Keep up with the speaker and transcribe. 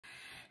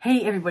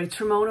Hey everybody,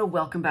 it's Ramona.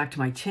 Welcome back to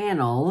my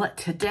channel.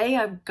 Today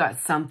I've got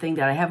something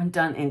that I haven't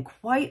done in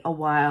quite a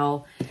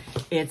while.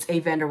 It's a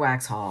vendor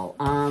wax haul.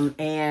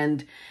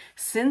 And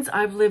since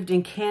I've lived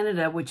in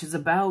Canada, which is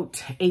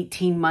about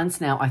 18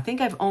 months now, I think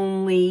I've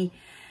only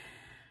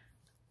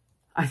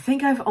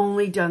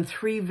done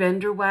 3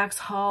 vendor wax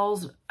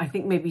hauls. I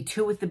think maybe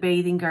 2 with the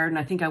Bathing Garden.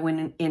 I think I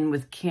went in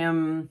with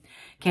Canada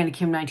Kim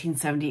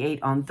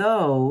 1978 on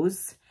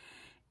those.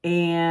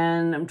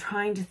 And I'm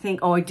trying to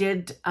think. Oh, I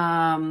did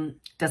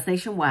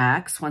Destination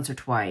Wax once or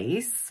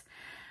twice.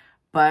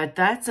 But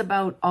that's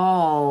about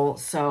all.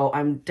 So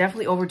I'm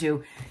definitely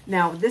overdue.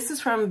 Now, this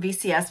is from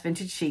VCS,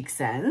 Vintage Chic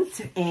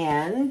Scents.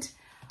 And,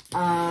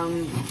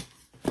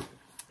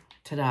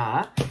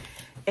 ta-da.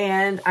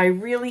 And I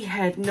really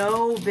had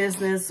no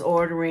business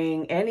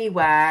ordering any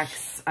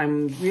wax.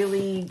 I'm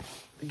really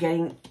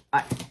getting,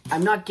 I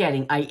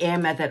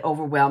am at that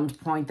overwhelmed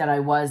point that I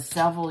was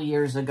several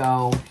years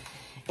ago.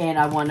 And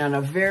I went on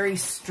a very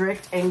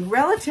strict and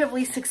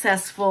relatively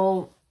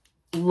successful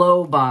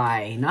low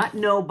buy. Not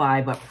no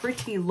buy, but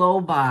pretty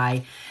low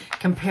buy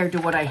compared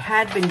to what I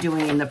had been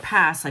doing in the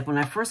past. Like when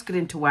I first got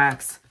into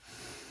wax,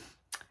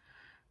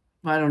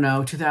 I don't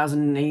know,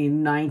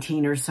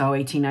 2019 or so,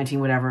 18,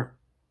 19, whatever.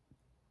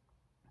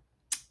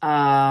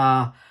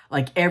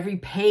 Like every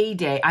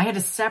payday, I had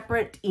a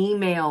separate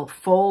email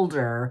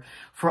folder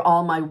for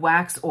all my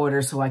wax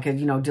orders so I could,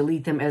 you know,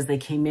 delete them as they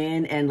came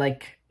in. And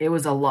like, it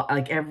was a lot,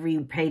 like every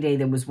payday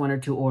there was 1 or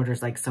 2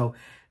 orders, like, so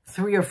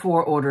 3 or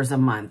 4 orders a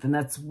month. And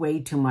that's way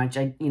too much.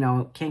 I, you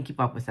know, can't keep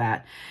up with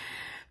that.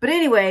 But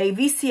anyway,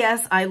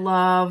 VCS I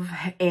love,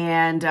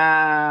 and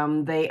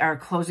they are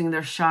closing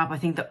their shop. I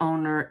think the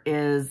owner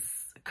is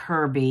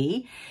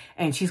Kirby,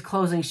 and she's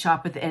closing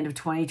shop at the end of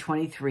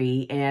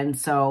 2023. And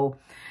so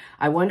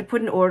I wanted to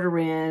put an order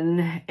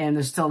in, and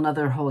there's still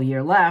another whole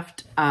year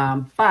left.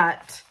 And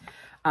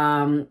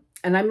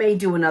I may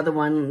do another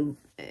one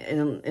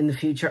in the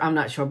future. I'm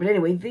not sure. But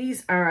anyway,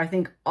 these are, I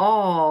think,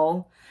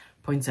 all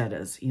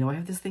poinsettias. You know, I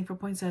have this thing for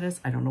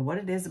poinsettias. I don't know what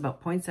it is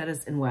about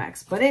poinsettias and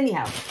wax. But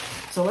anyhow,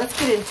 so let's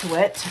get into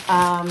it.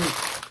 On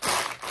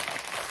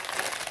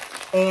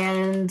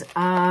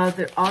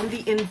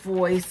the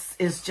invoice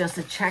is just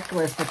a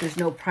checklist, but there's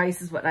no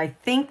prices. But I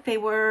think they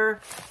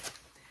were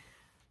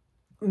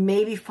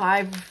maybe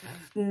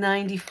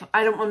 $5.95.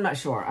 I'm not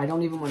sure. I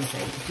don't even want to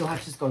say. You'll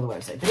have to just go to the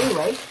website. But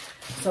anyway,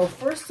 so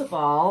first of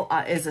all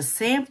is a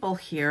sample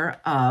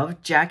here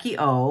of Jackie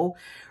O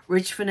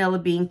Rich Vanilla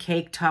Bean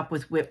Cake topped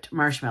with whipped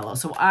marshmallow.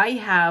 So I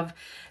have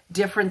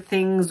different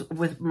things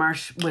with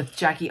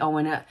Jackie O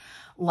in it.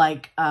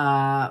 Like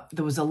there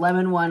was a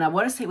lemon one. I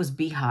want to say it was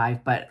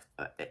Beehive, but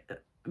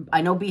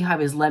I know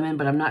Beehive is lemon,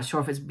 but I'm not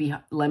sure if it's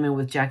lemon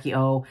with Jackie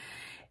O.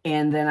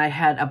 And then I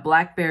had a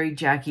blackberry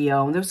Jackie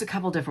O. And there was a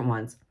couple different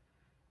ones.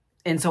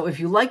 And so if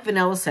you like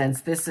vanilla scents,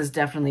 this is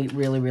definitely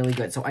really, really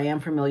good. So I am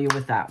familiar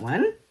with that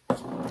one.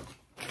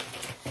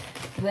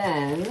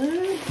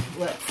 Then,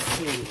 let's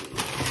see.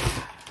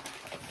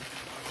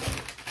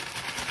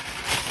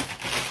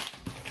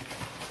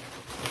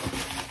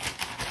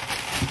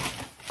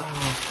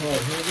 Okay,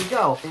 here we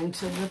go.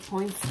 Into the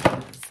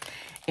poinsettias.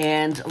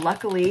 And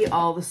luckily,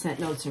 all the scent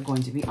notes are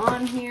going to be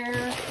on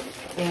here.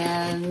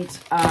 And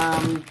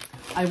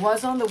I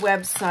was on the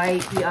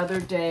website the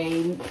other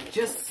day,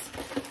 just,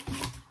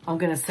 I'm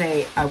going to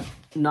say,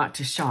 not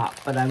to shop,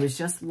 but I was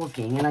just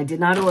looking, and I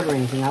did not order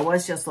anything. I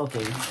was just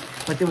looking,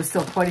 but there was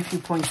still quite a few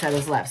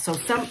poinsettias left. So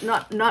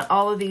not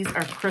all of these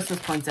are Christmas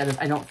poinsettias,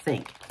 I don't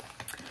think.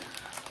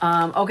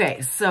 Okay,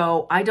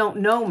 so I don't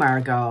know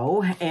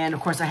Margot, and of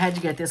course I had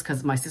to get this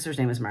because my sister's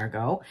name is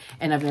Margot,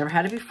 and I've never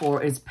had it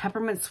before. It's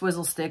peppermint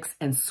swizzle sticks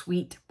and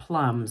sweet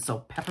plum. So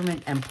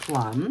peppermint and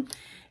plum.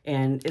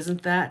 And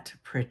isn't that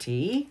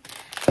pretty?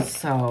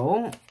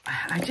 So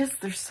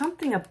there's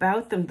something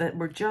about them that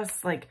were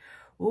just like,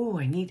 oh,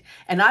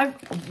 and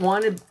I've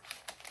wanted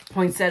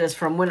poinsettias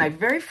from when I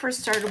very first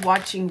started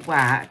watching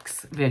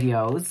wax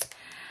videos.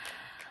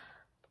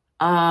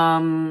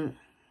 Oh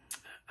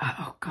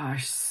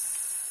gosh,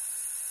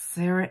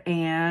 Sarah.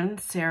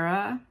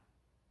 I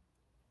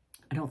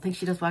don't think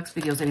she does wax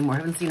videos anymore. I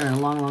haven't seen her in a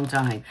long, long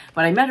time.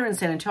 But I met her in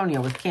San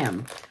Antonio with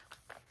Kim.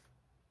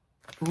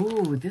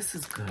 Ooh, this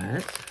is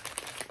good.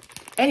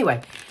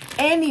 Anyway,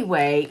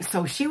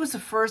 so she was the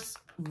first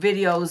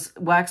wax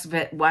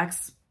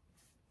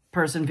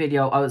person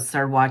video I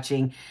started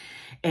watching,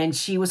 and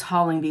she was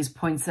hauling these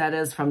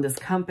poinsettias from this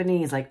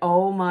company. It's like,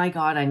 oh my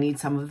God, I need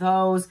some of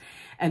those.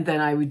 And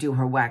then I would do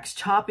her wax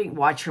chopping,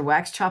 watch her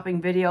wax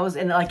chopping videos.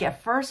 And like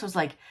at first I was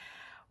like,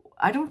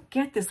 I don't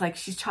get this. Like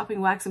she's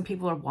chopping wax and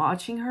people are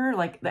watching her.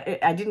 Like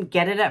I didn't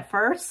get it at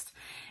first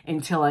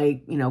until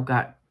I, you know,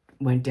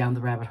 went down the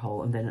rabbit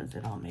hole, and then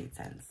it all made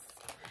sense.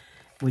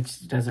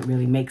 Which doesn't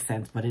really make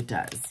sense, but it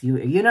does.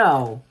 You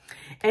know.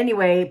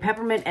 Anyway,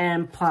 peppermint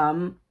and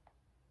plum.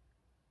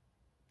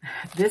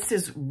 This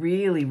is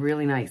really,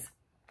 really nice.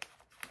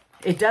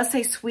 It does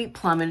say sweet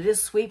plum, and it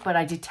is sweet, but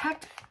I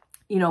detect,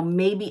 you know,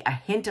 maybe a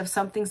hint of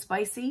something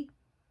spicy.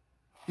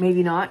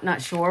 Maybe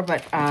not sure,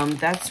 but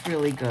that's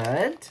really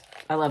good.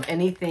 I love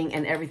anything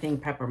and everything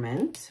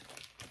peppermint.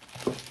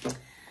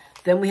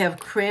 Then we have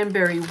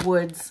Cranberry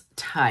Woods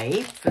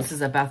Type. This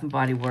is a Bath &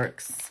 Body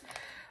Works.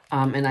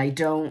 And I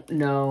don't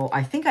know.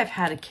 I think I've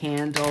had a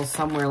candle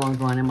somewhere along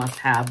the line. I must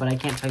have, but I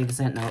can't tell you the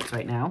scent notes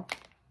right now.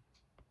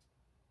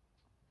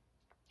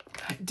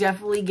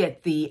 Definitely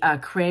get the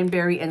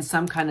cranberry and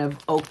some kind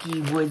of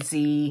oaky,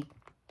 woodsy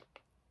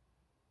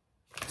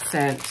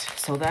scent.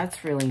 So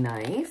that's really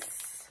nice.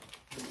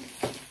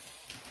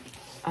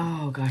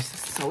 Oh gosh,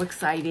 this is so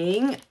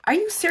exciting. Are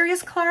you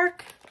serious,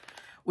 Clark?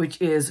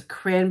 Which is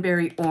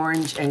cranberry,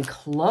 orange, and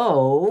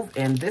clove.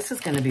 And this is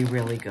going to be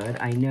really good.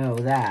 I know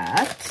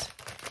that.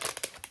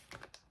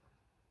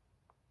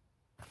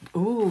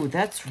 Ooh,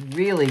 that's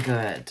really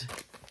good.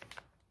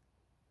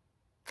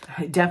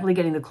 Definitely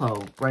getting the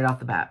clove right off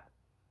the bat.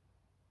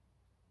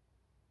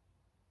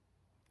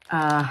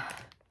 I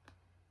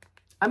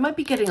might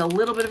be getting a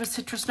little bit of a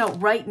citrus note.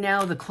 Right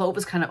now, the clove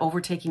is kind of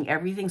overtaking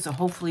everything. So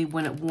hopefully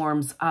when it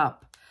warms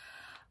up,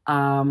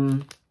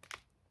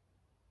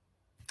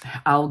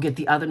 I'll get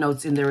the other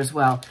notes in there as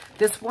well.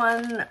 This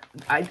one,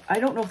 I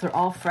don't know if they're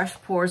all fresh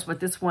pours, but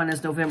this one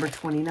is November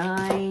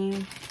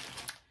 29,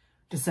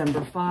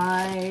 December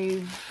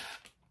 5,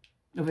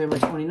 November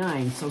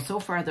 29. So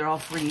far they're all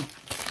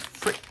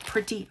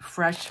pretty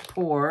fresh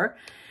pour.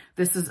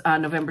 This is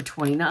November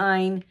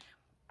 29.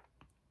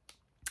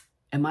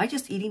 Am I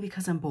just eating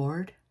because I'm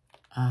bored?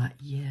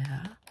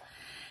 Yeah.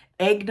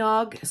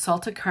 Eggnog,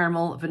 salted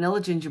caramel,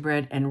 vanilla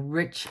gingerbread, and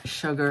rich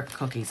sugar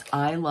cookies.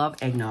 I love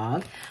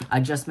eggnog. I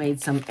just made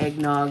some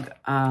eggnog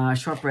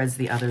shortbreads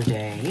the other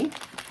day.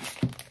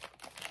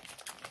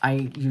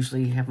 I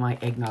usually have my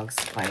eggnog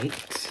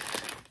spiked.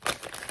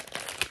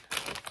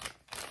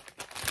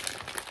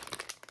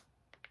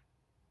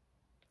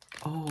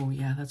 Oh,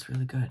 yeah, that's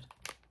really good.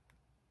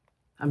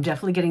 I'm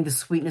definitely getting the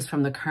sweetness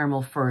from the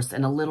caramel first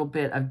and a little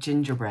bit of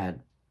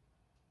gingerbread.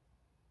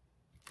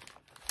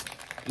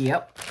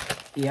 Yep,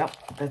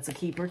 that's a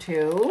keeper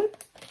too.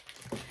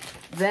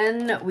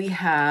 Then we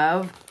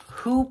have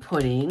Who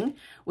Pudding,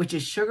 which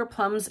is sugar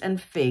plums and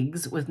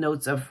figs with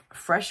notes of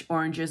fresh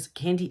oranges,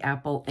 candy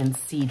apple, and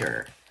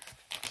cedar.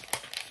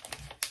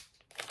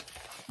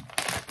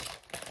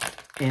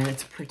 And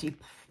it's a pretty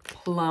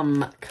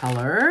plum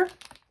color.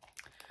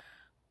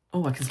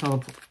 Oh, I can smell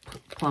the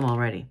plum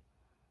already.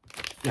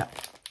 Yeah,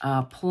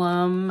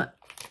 plum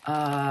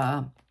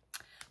and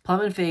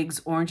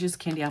figs, oranges,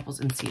 candy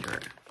apples, and cedar.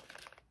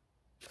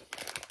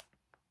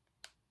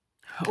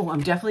 Oh,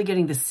 I'm definitely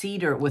getting the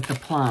cedar with the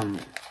plum.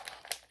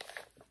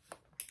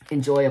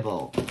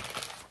 Enjoyable.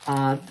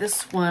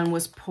 This one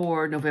was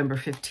poured November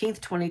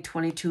 15th,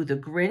 2022. The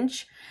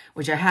Grinch,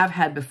 which I have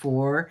had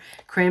before.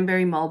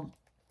 Cranberry,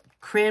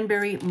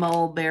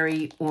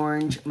 mulberry,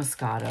 orange,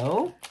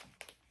 Moscato.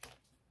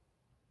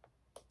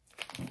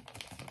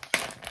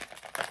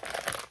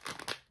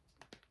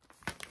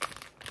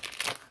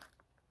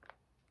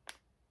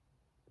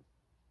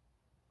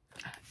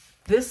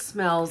 This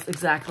smells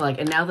exactly like,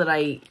 and now that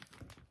I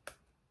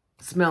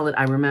smell it,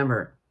 I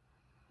remember.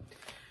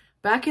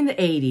 Back in the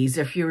 80s,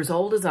 if you're as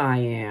old as I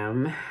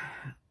am,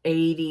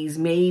 80s,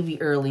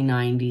 maybe early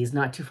 90s,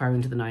 not too far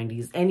into the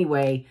 90s.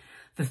 Anyway,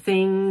 the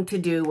thing to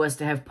do was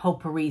to have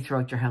potpourri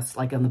throughout your house,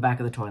 like on the back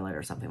of the toilet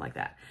or something like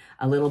that.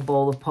 A little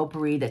bowl of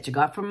potpourri that you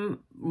got from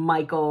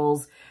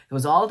Michael's. It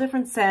was all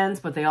different scents,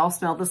 but they all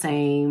smelled the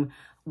same,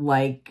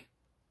 like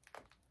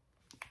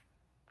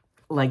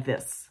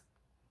this.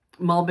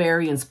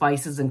 Mulberry and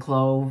spices and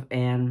clove,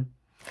 and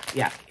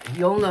yeah,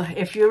 you'll know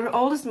if you're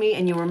old as me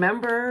and you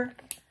remember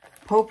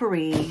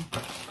potpourri.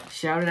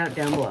 Shout it out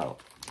down below.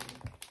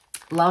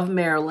 Love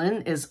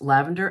Marilyn is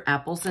lavender,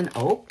 apples, and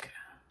oak.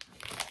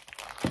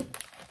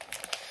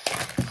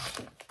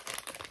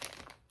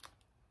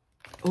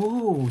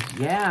 Oh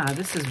yeah,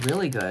 this is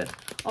really good.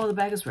 Oh, the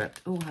bag is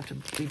ripped. Oh, I'll have to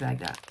rebag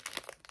that.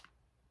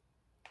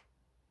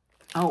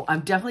 Oh, I'm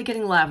definitely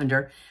getting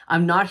lavender.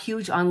 I'm not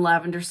huge on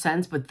lavender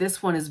scents, but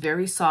this one is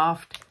very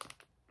soft.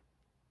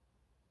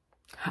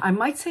 I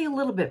might say a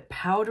little bit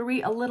powdery,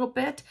 a little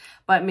bit,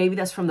 but maybe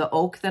that's from the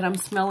oak that I'm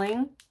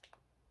smelling.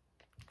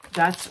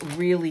 That's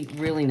really,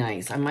 really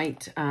nice. I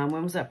might,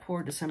 when was that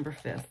poured? December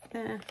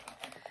 5th.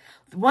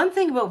 One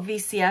thing about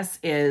VCS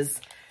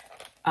is,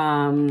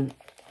 and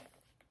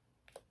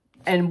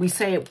we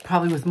say it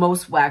probably with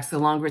most wax, the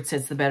longer it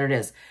sits, the better it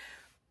is.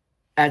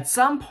 At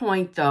some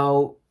point,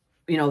 though,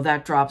 you know,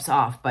 that drops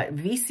off. But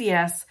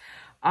VCS,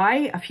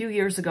 a few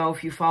years ago,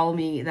 if you follow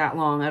me that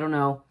long, I don't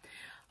know,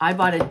 I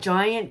bought a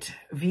giant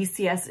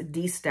VCS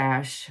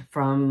destash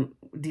from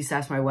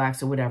Destash My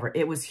Wax or whatever.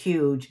 It was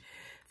huge.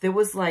 There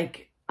was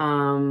like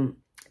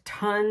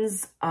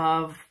tons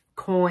of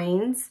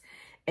coins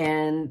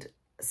and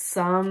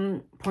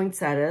some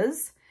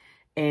poinsettias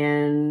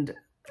and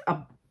a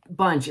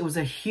bunch. It was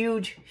a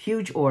huge,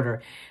 huge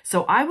order.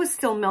 So I was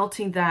still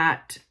melting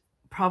that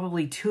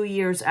probably 2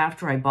 years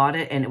after I bought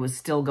it, and it was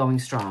still going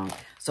strong.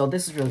 So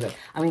this is really good.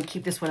 I'm going to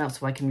keep this one out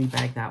so I can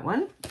rebag that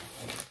one.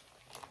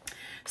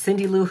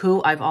 Cindy Lou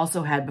Who I've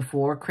also had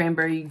before.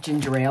 Cranberry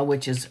ginger ale,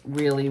 which is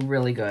really,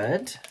 really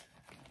good.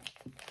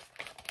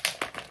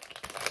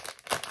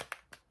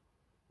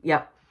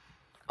 Yep.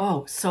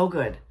 Oh, so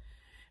good.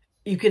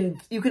 You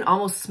can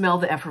almost smell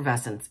the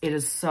effervescence. It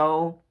is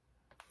so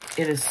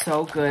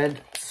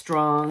good.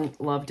 Strong.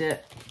 Loved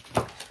it.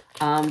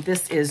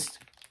 This is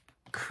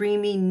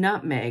creamy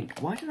nutmeg.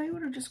 Why did I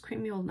order just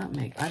creamy old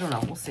nutmeg? I don't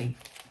know. We'll see.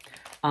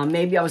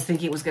 Maybe I was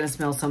thinking it was going to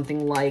smell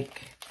something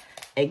like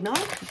eggnog.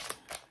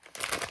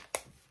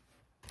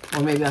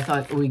 Or maybe I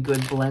thought it would be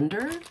good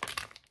blender.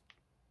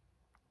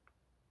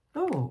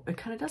 Oh, it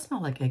kind of does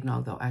smell like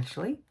eggnog though,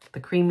 actually. The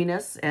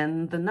creaminess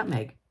and the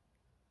nutmeg.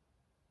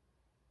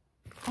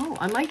 Oh,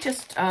 I might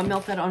just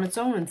melt that on its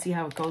own and see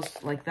how it goes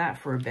like that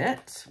for a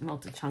bit.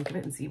 Melt a chunk of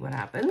it and see what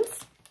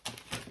happens.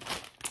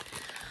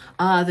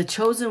 The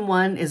chosen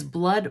one is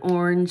blood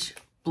orange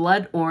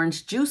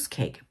juice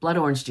cake. Blood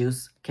orange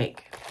juice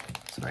cake.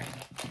 Sorry.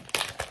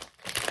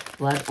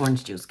 Blood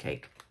orange juice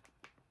cake.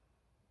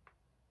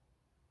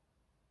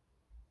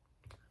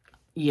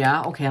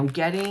 Yeah, okay, I'm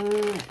getting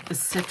the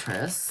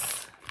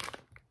citrus.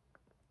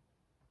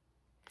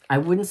 I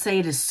wouldn't say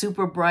it is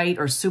super bright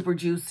or super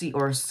juicy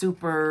or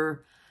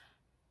super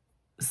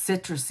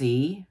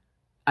citrusy.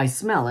 I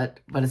smell it,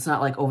 but it's not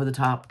like over the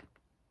top.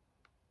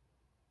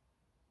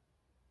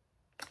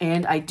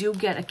 And I do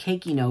get a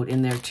cakey note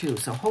in there too.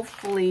 So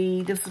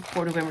hopefully, this is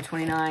for November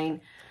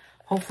 29.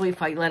 Hopefully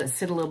if I let it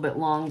sit a little bit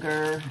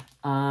longer,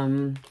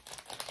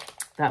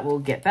 that will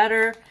get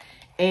better.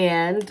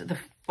 And the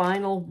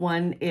final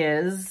one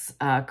is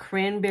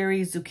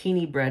cranberry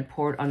zucchini bread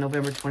poured on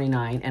November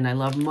 29. And I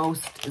love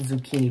most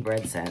zucchini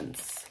bread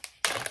scents.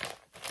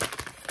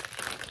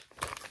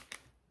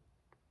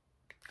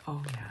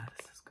 Oh yeah,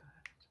 this is good.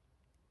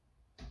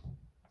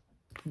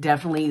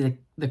 Definitely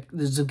the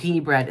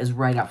zucchini bread is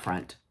right up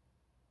front.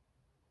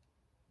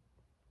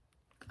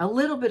 A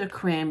little bit of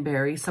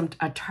cranberry,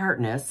 a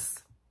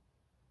tartness.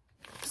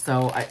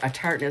 So a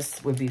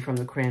tartness would be from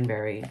the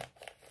cranberry.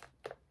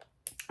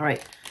 All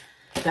right,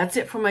 that's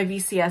it for my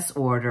VCS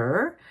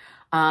order.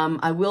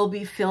 I will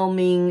be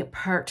filming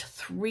part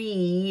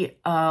 3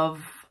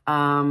 of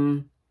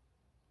the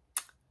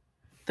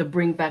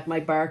Bring Back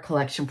My Bar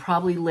collection,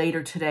 probably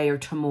later today or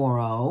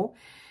tomorrow.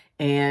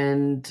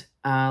 And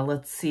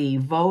let's see,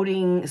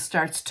 voting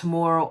starts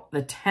tomorrow,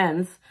 the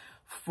 10th.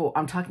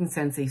 I'm talking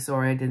Scentsy,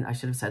 sorry, I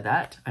should have said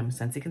that. I'm a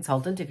Scentsy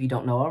consultant, if you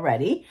don't know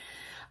already.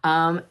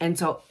 And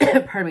so,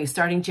 pardon me,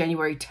 starting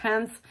January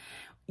 10th,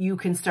 you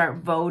can start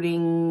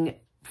voting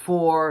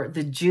for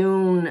the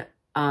June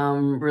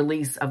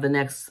release of the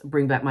next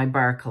Bring Back My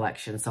Bar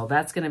collection. So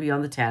that's going to be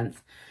on the 10th.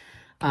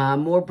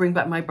 More Bring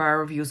Back My Bar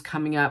reviews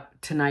coming up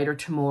tonight or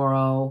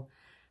tomorrow.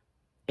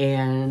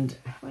 And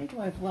how many do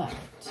I have left?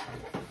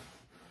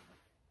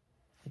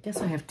 I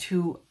guess I have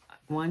 2.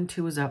 1,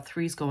 2 is up,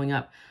 3 is going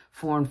up,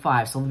 4 and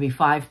 5. So there'll be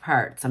 5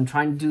 parts. I'm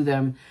trying to do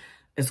them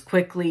as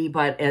quickly,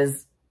 but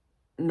as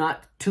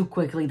not too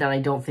quickly that I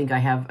don't think I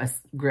have a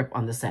grip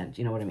on the scent.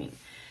 You know what I mean?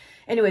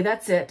 Anyway,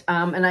 that's it.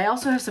 And I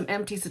also have some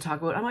empties to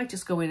talk about. I might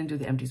just go in and do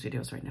the empties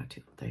videos right now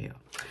too. There you go.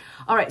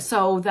 All right,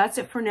 so that's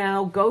it for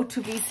now. Go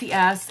to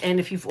VCS, and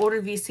if you've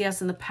ordered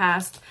VCS in the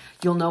past,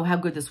 you'll know how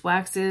good this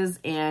wax is.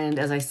 And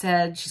as I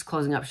said, she's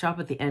closing up shop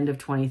at the end of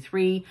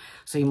 23,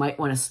 so you might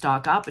want to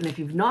stock up. And if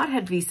you've not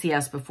had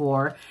VCS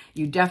before,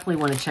 you definitely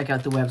want to check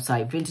out the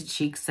website, Vintage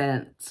Chic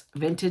Scents,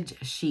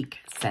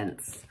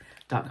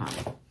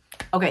 VintageChicScents.com.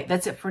 Okay,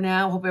 that's it for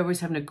now. Hope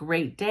everybody's having a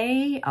great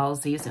day. I'll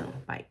see you soon.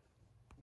 Bye.